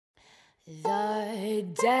The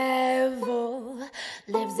devil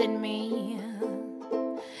lives in me,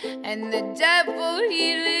 and the devil,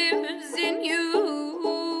 he lives in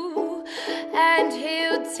you, and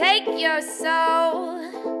he'll take your soul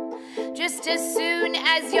just as soon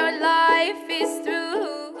as your life is through.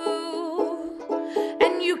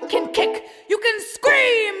 And you can kick, you can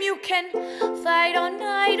scream, you can fight all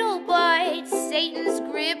night, oh, but Satan's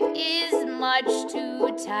grip is much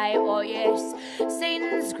too tight. Oh yes,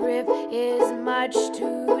 Satan's grip is much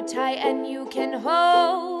too tight, and you can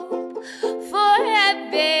hope for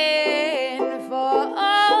heaven for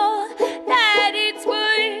all that it's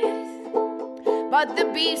worth, but the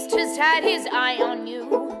beast has had his eye on you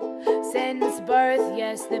since birth.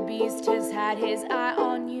 Yes, the beast has had his eye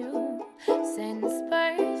on you since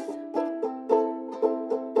birth.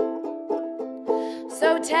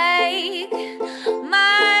 So take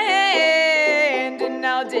my hand and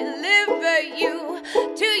I'll deliver you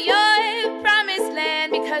to your promised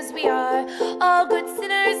land, because we are all good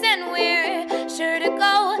sinners and we're sure to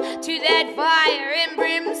go to that fire and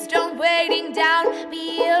brimstone waiting down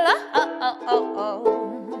below.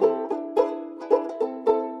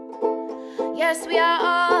 Yes, we are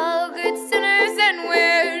all good sinners and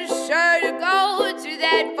we're sure to go to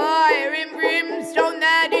that fire and brimstone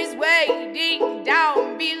that is waiting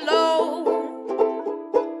down below.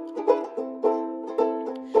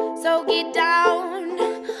 So get down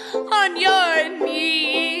on your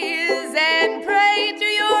knees and pray to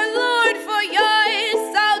your Lord for your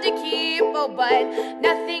soul to keep. Oh, but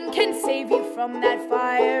nothing can save you from that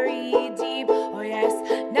fiery deep. Oh yes,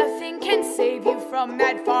 nothing can save you from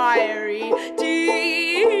that fiery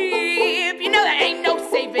deep. You know there ain't no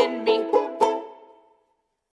saving